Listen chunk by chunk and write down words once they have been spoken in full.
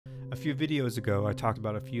A few videos ago, I talked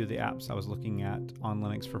about a few of the apps I was looking at on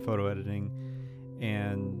Linux for photo editing,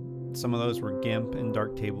 and some of those were GIMP and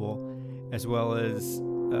Darktable, as well as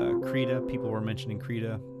Krita. People were mentioning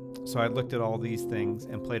Krita. So I looked at all these things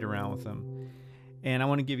and played around with them. And I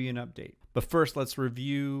want to give you an update. But first, let's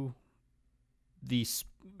review these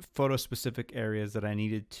photo-specific areas that I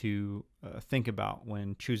needed to think about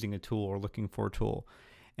when choosing a tool or looking for a tool.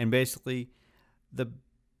 And basically, the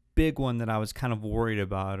big one that I was kind of worried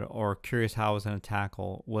about or curious how I was going to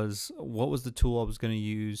tackle was what was the tool I was going to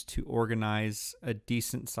use to organize a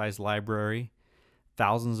decent sized library,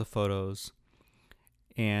 thousands of photos,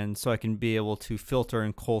 and so I can be able to filter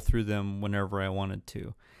and cull through them whenever I wanted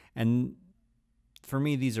to. And for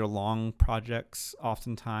me, these are long projects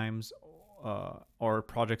oftentimes, or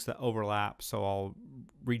projects that overlap, so I'll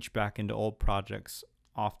reach back into old projects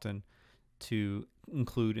often to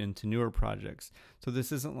include into newer projects. So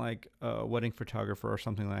this isn't like a wedding photographer or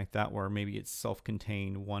something like that, where maybe it's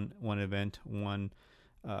self-contained, one event, one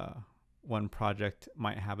project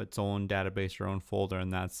might have its own database or own folder,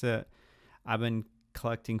 and that's it. I've been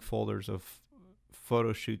collecting folders of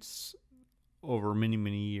photo shoots over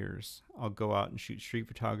many years. I'll go out and shoot street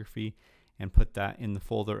photography and put that in the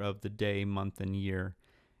folder of the day, month, and year,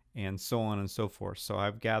 and so on and so forth. So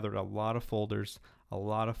I've gathered a lot of folders, a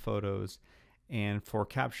lot of photos, and for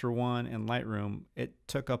Capture One and Lightroom, it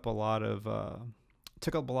took up a lot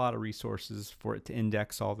of resources for it to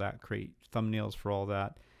index all that, create thumbnails for all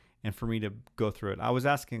that, and for me to go through it. I was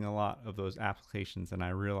asking a lot of those applications, and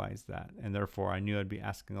I realized that, and therefore I knew I'd be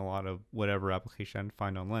asking a lot of whatever application I'd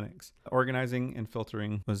find on Linux. Organizing and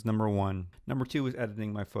filtering was number one. Number two was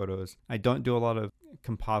editing my photos. I don't do a lot of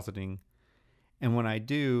compositing, and when I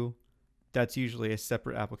do, that's usually a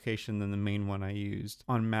separate application than the main one I used.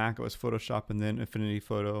 On Mac, it was Photoshop and then Affinity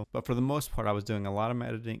Photo. But for the most part, I was doing a lot of my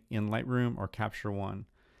editing in Lightroom or Capture One.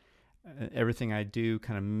 Everything I do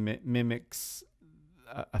kind of mimics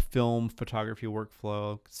a film photography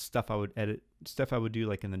workflow, stuff I would edit, stuff I would do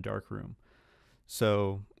like in the darkroom.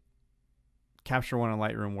 So Capture One and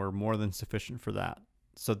Lightroom were more than sufficient for that.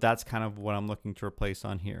 So that's kind of what I'm looking to replace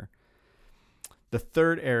on here. The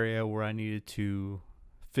third area where I needed to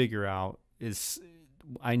figure out is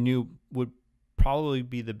I knew would probably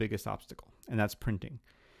be the biggest obstacle, and that's printing.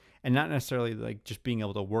 And not necessarily like just being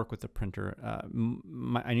able to work with the printer.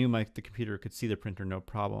 I knew the computer could see the printer no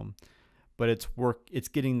problem, but it's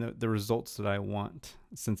getting the results that I want,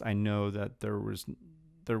 since I know that there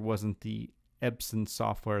wasn't the Epson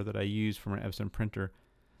software that I use for my Epson printer.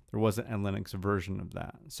 There wasn't a Linux version of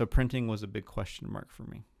that. So printing was a big question mark for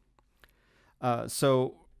me.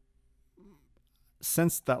 So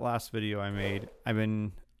since that last video I made, I've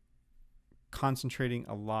been concentrating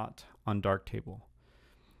a lot on Darktable.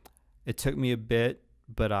 It took me a bit,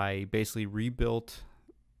 but I basically rebuilt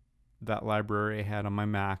that library I had on my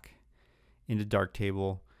Mac into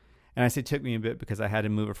Darktable. And I say took me a bit because I had to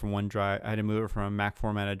move it from one drive. I had to move it from a Mac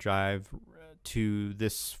formatted drive to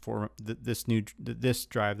this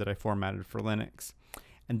drive that I formatted for Linux.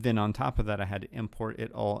 And then on top of that, I had to import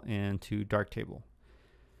it all into Darktable.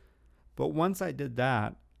 But once I did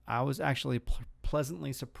that, I was actually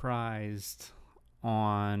pleasantly surprised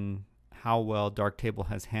on how well Darktable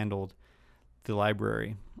has handled the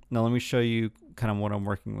library. Now let me show you kind of what I'm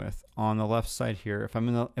working with. On the left side here, if I'm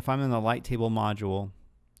in the Lighttable module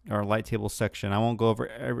or Lighttable section, I won't go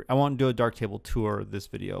over I won't do a Darktable tour of this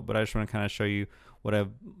video, but I just want to kind of show you what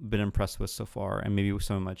I've been impressed with so far and maybe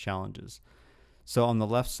some of my challenges. So on the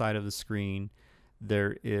left side of the screen,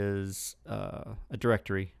 there is a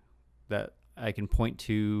directory that I can point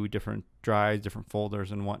to, different drives, different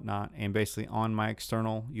folders and whatnot. And basically on my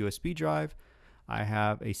external USB drive, I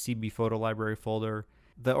have a CB photo library folder.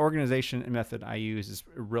 The organization method I use is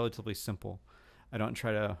relatively simple. I don't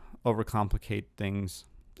try to overcomplicate things.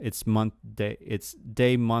 It's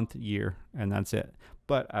day, month, year, and that's it.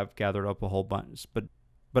 But I've gathered up a whole bunch.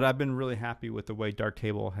 But I've been really happy with the way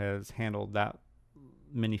Darktable has handled that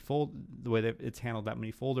the way that it's handled that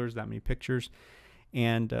many folders, that many pictures.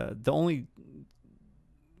 And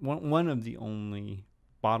one of the only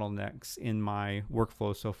bottlenecks in my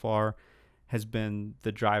workflow so far has been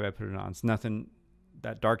the drive I put it on. It's nothing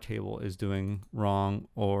that Darktable is doing wrong,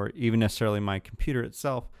 or even necessarily my computer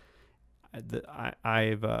itself. I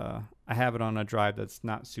have it on a drive that's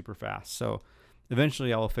not super fast. So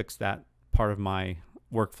eventually I will fix that part of my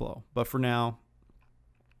workflow. But for now,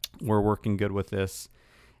 we're working good with this,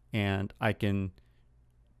 and I can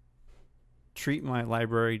treat my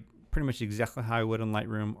library pretty much exactly how I would in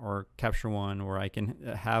Lightroom or Capture One, where I can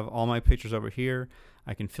have all my pictures over here.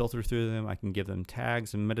 I can filter through them. I can give them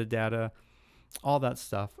tags and metadata. all that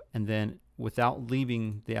stuff. And then without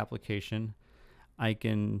leaving the application, I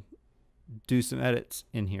can do some edits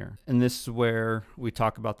in here. And this is where we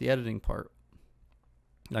talk about the editing part.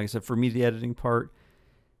 Like I said, for me, the editing part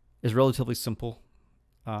is relatively simple,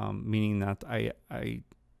 meaning that I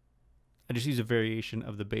just use a variation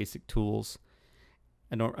of the basic tools.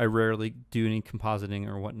 I rarely do any compositing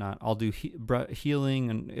or whatnot. I'll do healing,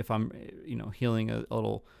 and if I'm healing a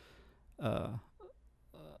little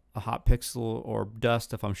a hot pixel or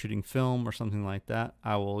dust, if I'm shooting film or something like that,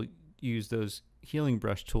 I will use those healing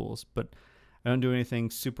brush tools. But I don't do anything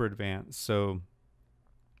super advanced, so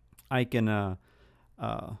I can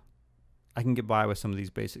get by with some of these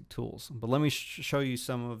basic tools. But let me show you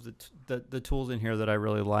some of the tools in here that I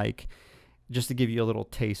really like, just to give you a little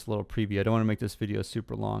taste, a little preview. I don't want to make this video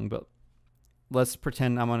super long, but let's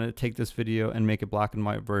pretend I'm going to take this video and make a black and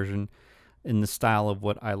white version in the style of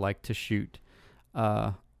what I like to shoot.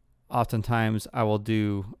 Oftentimes I will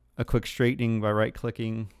do a quick straightening by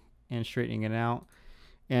right-clicking and straightening it out.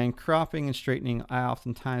 And cropping and straightening I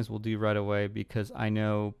oftentimes will do right away, because I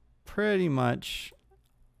know pretty much,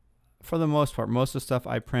 for the most part, most of the stuff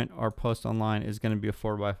I print or post online is going to be a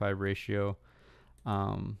 4:5 ratio.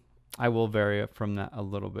 I will vary it from that a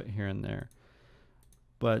little bit here and there.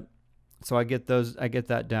 But so I get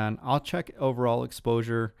that done. I'll check overall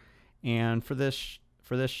exposure, and for this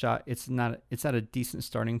shot, it's at a decent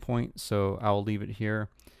starting point, so I'll leave it here.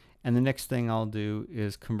 And the next thing I'll do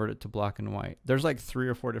is convert it to black and white. There's like 3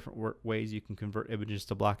 or 4 different ways you can convert images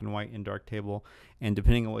to black and white in Darktable, and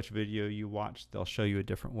depending on which video you watch, they'll show you a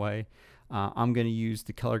different way. I'm going to use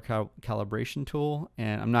the color calibration tool,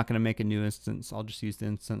 and I'm not going to make a new instance. I'll just use the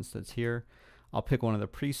instance that's here. I'll pick one of the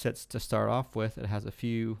presets to start off with. It has a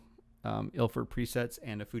few Ilford presets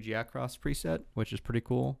and a Fuji Acros preset, which is pretty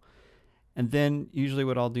cool. And then usually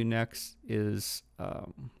what I'll do next is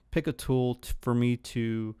pick a tool for me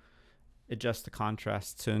to adjust the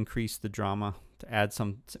contrast, to increase the drama, to add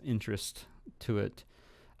some interest to it.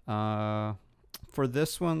 For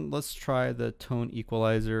this one, let's try the tone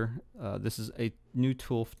equalizer. This is a new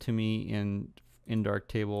tool to me in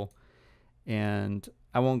Darktable, and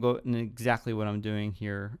I won't go into exactly what I'm doing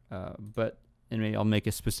here, but maybe I'll make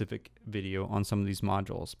a specific video on some of these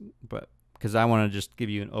modules, but because I want to just give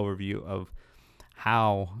you an overview of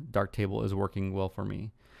how Darktable is working well for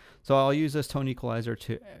me. So I'll use this tone equalizer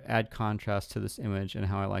to add contrast to this image, and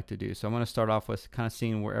how I like to do. So I'm going to start off with kind of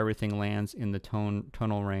seeing where everything lands in the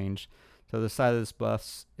tonal range. So the side of this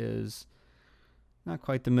bus is not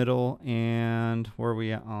quite the middle, and where are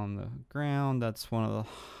we at on the ground? That's one of the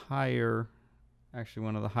higher, actually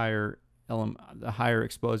one of the higher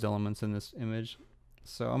exposed elements in this image.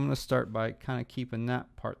 So I'm going to start by kind of keeping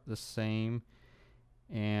that part the same,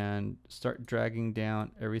 and start dragging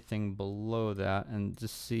down everything below that, and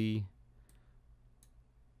just see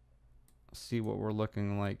what we're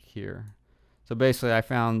looking like here. So basically, I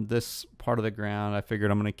found this part of the ground. I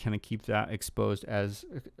figured I'm going to kind of keep that exposed as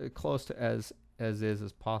close to as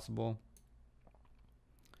possible,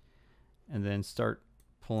 and then start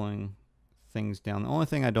pulling things down. The only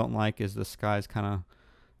thing I don't like is the sky's kind of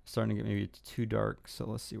starting to get maybe too dark. So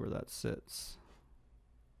let's see where that sits.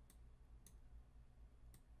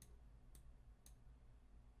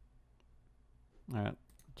 All right,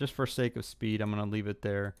 just for sake of speed, I'm going to leave it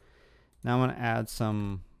there. Now I'm going to add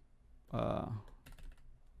some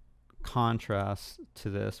contrast to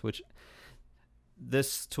this, which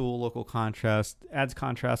this tool, local contrast, adds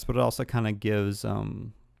contrast, but it also kind of gives a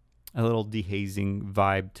little dehazing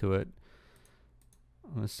vibe to it.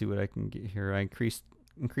 Let's see what I can get here. I increase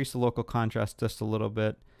the local contrast just a little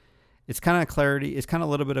bit. It's kind of clarity. It's kind of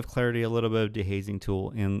a little bit of clarity, a little bit of dehazing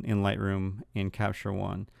tool in Lightroom in Capture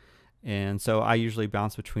One. And so I usually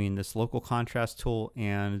bounce between this local contrast tool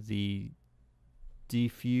and the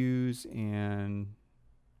diffuse and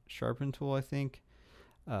sharpen tool, I think.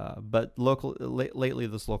 But lately,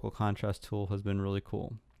 this local contrast tool has been really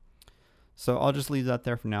cool. So I'll just leave that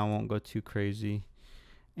there for now. I won't go too crazy.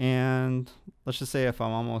 And let's just say if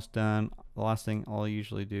I'm almost done, the last thing I'll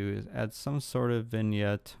usually do is add some sort of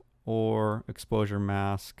vignette or exposure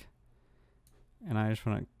mask. And I just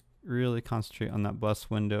want to really concentrate on that bus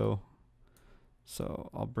window. So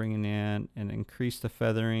I'll bring it in and increase the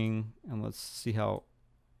feathering, and let's see how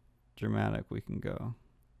dramatic we can go.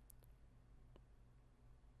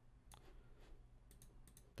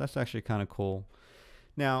 That's actually kind of cool.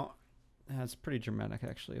 Now, that's pretty dramatic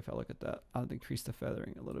actually. If I look at that, I'll increase the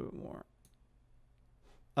feathering a little bit more.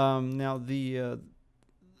 Now the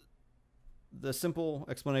simple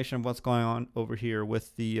explanation of what's going on over here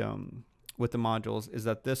with the modules is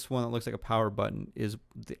that this one that looks like a power button is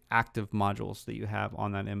the active modules that you have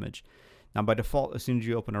on that image. Now by default, as soon as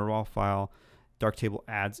you open a raw file, Darktable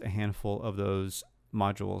adds a handful of those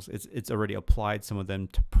modules. It's already applied some of them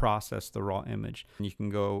to process the raw image. And you can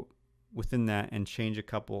go within that and change a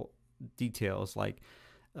couple details, like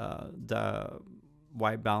the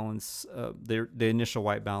white balance, the initial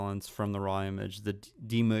white balance from the raw image, the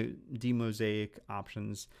demosaic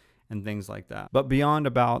options, and things like that. But beyond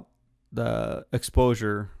about the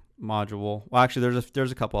exposure module, well, actually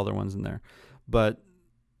there's a couple other ones in there, but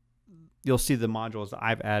you'll see the modules that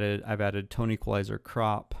I've added tone equalizer,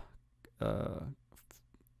 crop,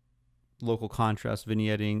 local contrast,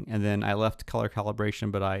 vignetting, and then I left color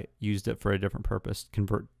calibration, but I used it for a different purpose,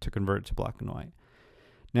 convert it to black and white.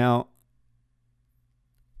 Now,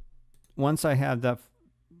 once I have that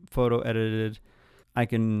photo edited, I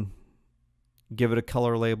can give it a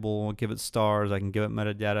color label, give it stars, I can give it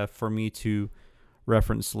metadata for me to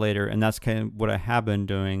reference later. And that's kind of what I have been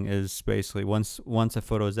doing, is basically once a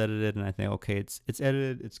photo is edited and I think, okay, it's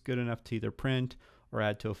edited, it's good enough to either print or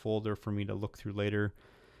add to a folder for me to look through later,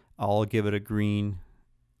 I'll give it a green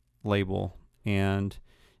label. And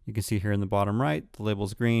you can see here in the bottom right, the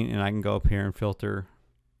label's green, and I can go up here and filter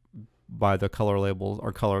by the color labels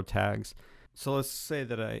or color tags. So let's say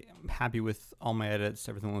that I'm happy with all my edits,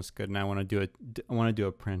 everything looks good, and I want to do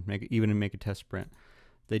a print, even make a test print.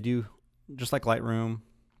 They do, just like Lightroom,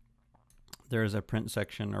 there's a print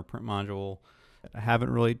section or print module. I haven't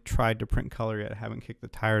really tried to print color yet. I haven't kicked the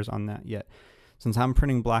tires on that yet. Since I'm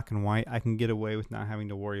printing black and white, I can get away with not having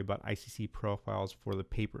to worry about ICC profiles for the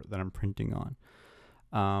paper that I'm printing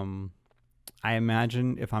on. I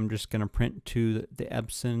imagine if I'm just going to print to the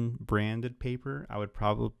Epson branded paper, I would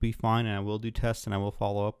probably be fine, and I will do tests and I will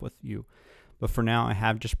follow up with you. But for now, I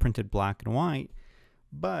have just printed black and white,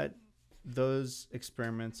 but those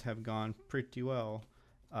experiments have gone pretty well.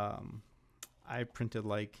 I printed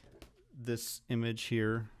like this image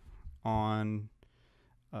here on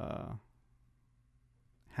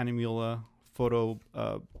Hahnemühle Photo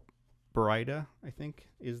Barita, I think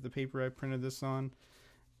is the paper I printed this on,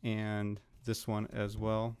 and this one as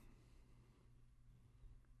well.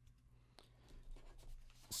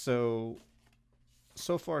 So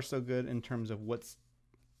far so good in terms of what's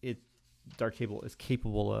Darktable is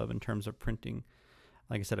capable of in terms of printing.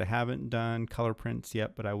 Like I said, I haven't done color prints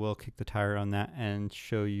yet, but I will kick the tire on that and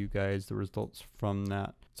show you guys the results from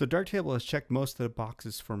that. So Darktable has checked most of the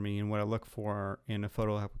boxes for me and what I look for in a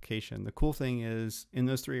photo application. The cool thing is, in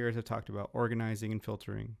those 3 areas I've talked about, organizing and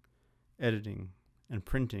filtering, editing, and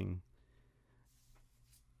printing,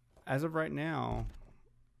 as of right now,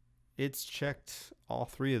 it's checked all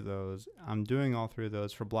 3 of those. I'm doing all 3 of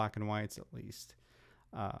those for black and whites at least.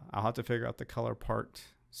 I'll have to figure out the color part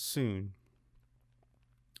soon.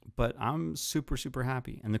 But I'm super, super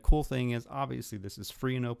happy. And the cool thing is, obviously, this is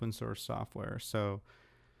free and open source software. So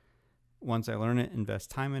once I learn it,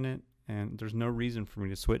 invest time in it, and there's no reason for me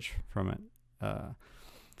to switch from it.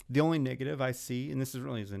 The only negative I see, and this is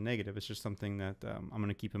really a negative, it's just something that I'm going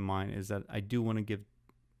to keep in mind, is that I do want to give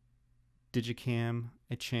Digicam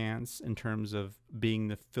a chance in terms of being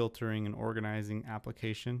the filtering and organizing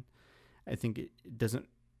application. I think it doesn't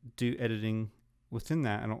do editing within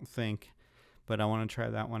that, I don't think, but I want to try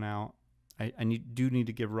that one out. I do need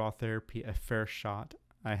to give raw therapy a fair shot.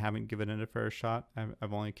 I haven't given it a fair shot.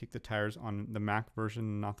 I've only kicked the tires on the Mac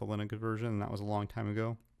version, not the Linux version, and that was a long time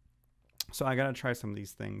ago. So I got to try some of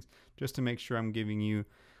these things just to make sure I'm giving you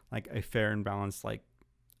like a fair and balanced like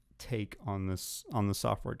take on this, on the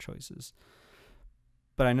software choices.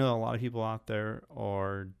 But I know a lot of people out there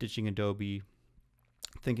are ditching Adobe,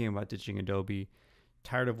 thinking about ditching Adobe,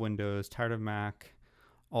 tired of Windows, tired of Mac,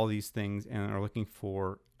 all these things, and are looking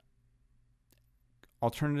for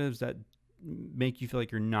alternatives that make you feel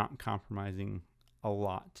like you're not compromising a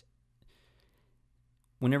lot.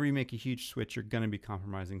 Whenever you make a huge switch, you're going to be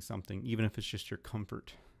compromising something, even if it's just your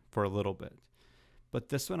comfort for a little bit. But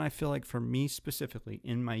this one, I feel like for me specifically,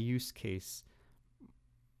 in my use case,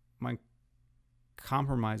 my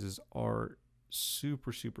compromises are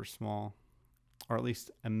super, super small, or at least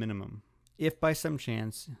a minimum. If by some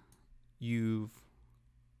chance you've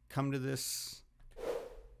come to this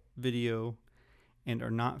video and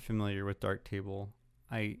are not familiar with Darktable,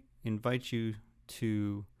 I invite you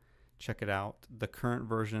to check it out. The current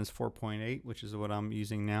version is 4.8, which is what I'm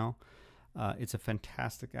using now. It's a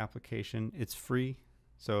fantastic application. It's free,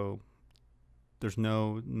 so there's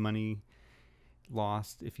no money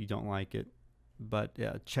lost if you don't like it. But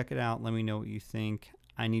check it out. Let me know what you think.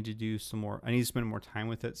 I need to do some more. I need to spend more time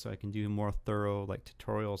with it so I can do more thorough like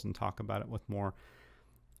tutorials and talk about it with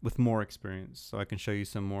more experience, so I can show you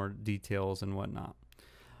some more details and whatnot.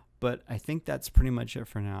 But I think that's pretty much it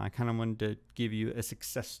for now. I kind of wanted to give you a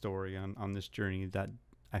success story on this journey that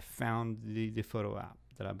I found the photo app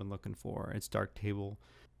that I've been looking for. It's Darktable.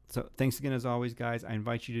 So thanks again, as always, guys. I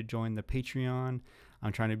invite you to join the Patreon.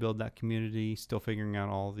 I'm trying to build that community, still figuring out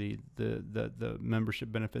all the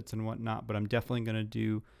membership benefits and whatnot, but I'm definitely going to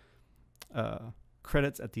do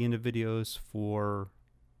credits at the end of videos for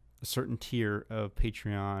a certain tier of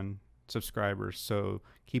Patreon subscribers. So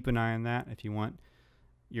keep an eye on that. If you want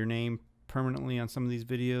your name permanently on some of these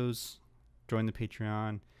videos, join the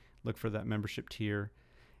Patreon, look for that membership tier.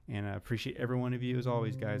 And I appreciate every one of you as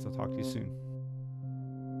always, guys. I'll talk to you soon.